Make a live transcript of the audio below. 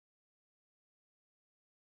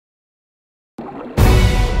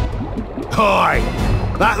Aye.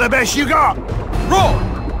 That the best you got?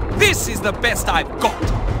 Wrong! This is the best I've got!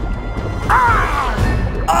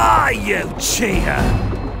 Ah, you cheater!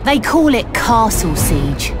 They call it Castle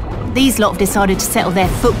Siege. These lot have decided to settle their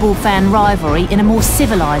football fan rivalry in a more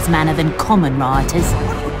civilised manner than common rioters.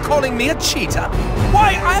 What are you calling me a cheater?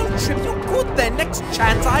 Why, I'll trip you good the next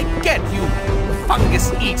chance I get, you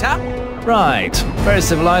fungus eater! Right. Very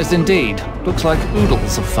civilised indeed. Looks like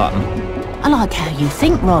oodles of fun. I like how you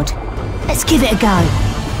think, Rod. Let's give it a go.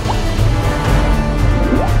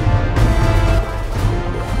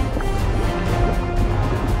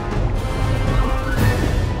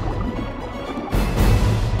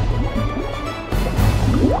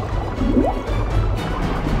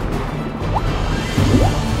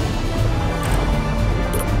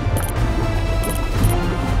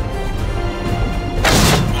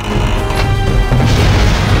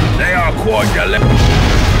 Quite a lip.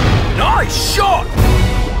 Nice shot!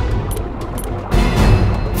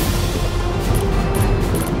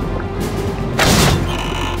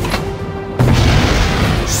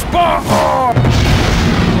 Spot on!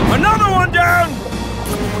 Another one down!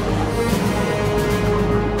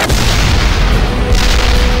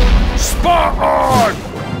 Spot on!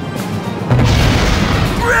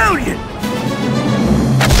 Brilliant!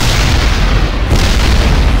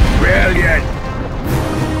 Brilliant!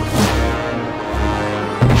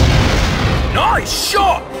 Nice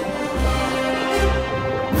shot!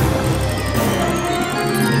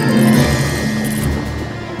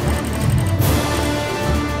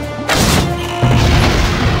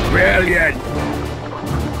 Brilliant!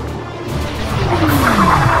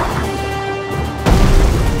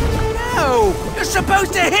 No! You're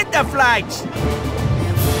supposed to hit the flags!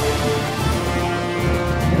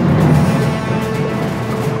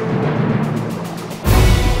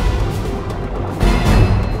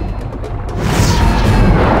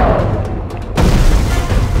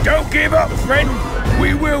 Don't give up, friend!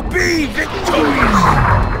 We will be victorious!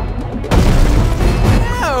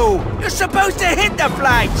 No! You're supposed to hit the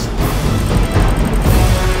flags!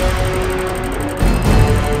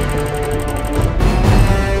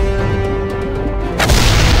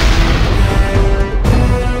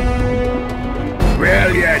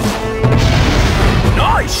 Brilliant!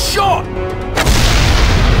 Nice shot!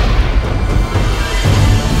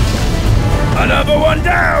 Another one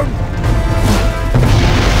down!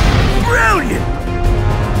 Brilliant!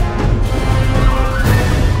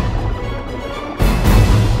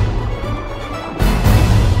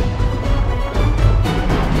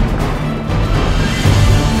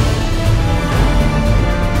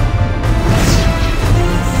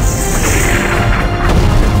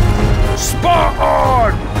 Spot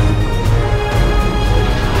on!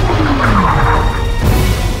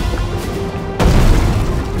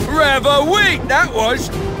 Rather weak, that was!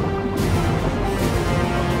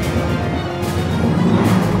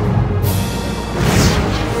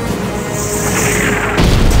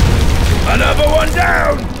 Another one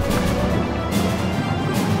down!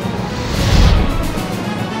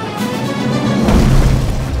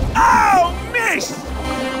 Oh, miss!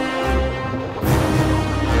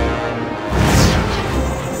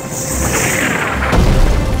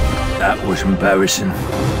 That was embarrassing.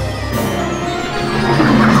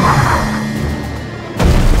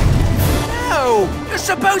 No! You're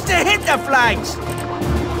supposed to hit the flags!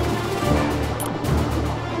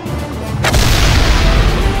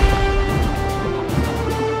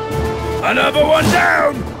 Another one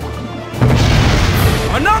down!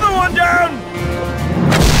 Another one down!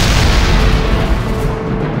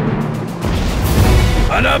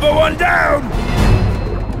 Another one down!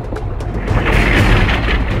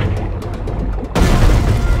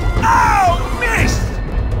 Oh, missed!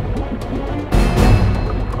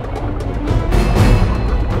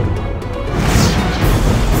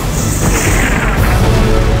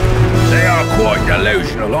 They are quite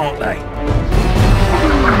delusional, aren't they?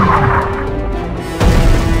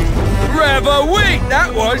 Rather weak,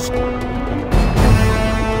 that was!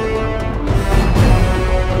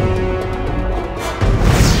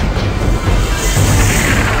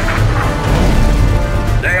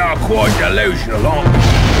 They are quite delusional, aren't they?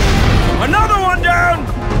 Another one down!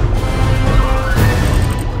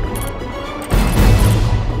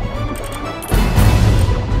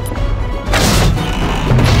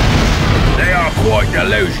 They are quite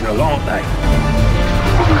delusional, aren't they?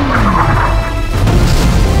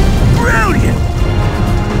 Brilliant!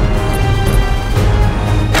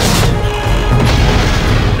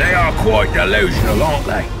 They are quite delusional, aren't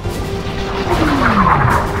they?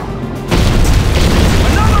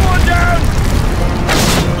 Another one down!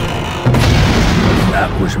 That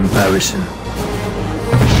was embarrassing.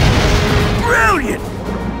 Brilliant!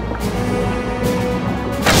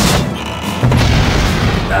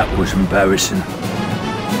 That was embarrassing.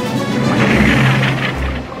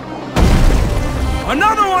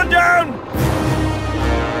 Another one down!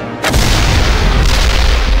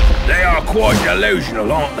 They are quite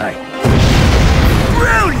delusional, aren't they?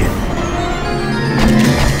 Brilliant!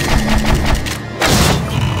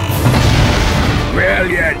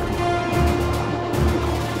 Brilliant!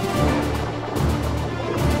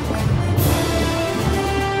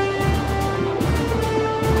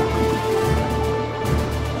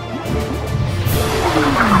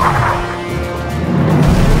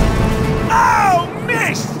 Oh,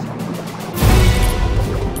 miss!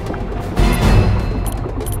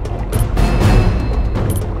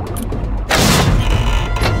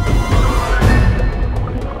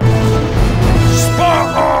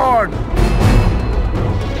 Spot on!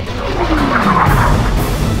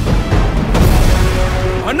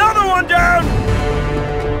 Another one down!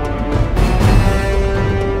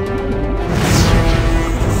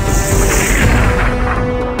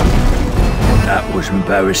 That was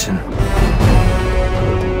embarrassing.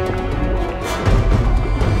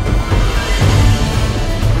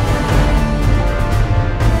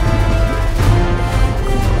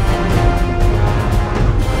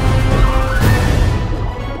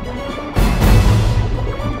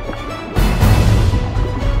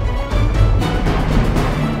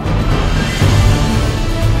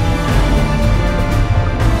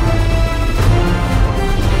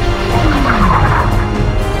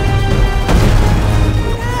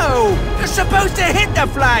 Supposed to hit the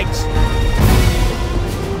flags!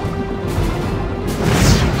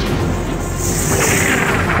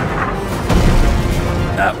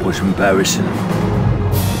 That was embarrassing.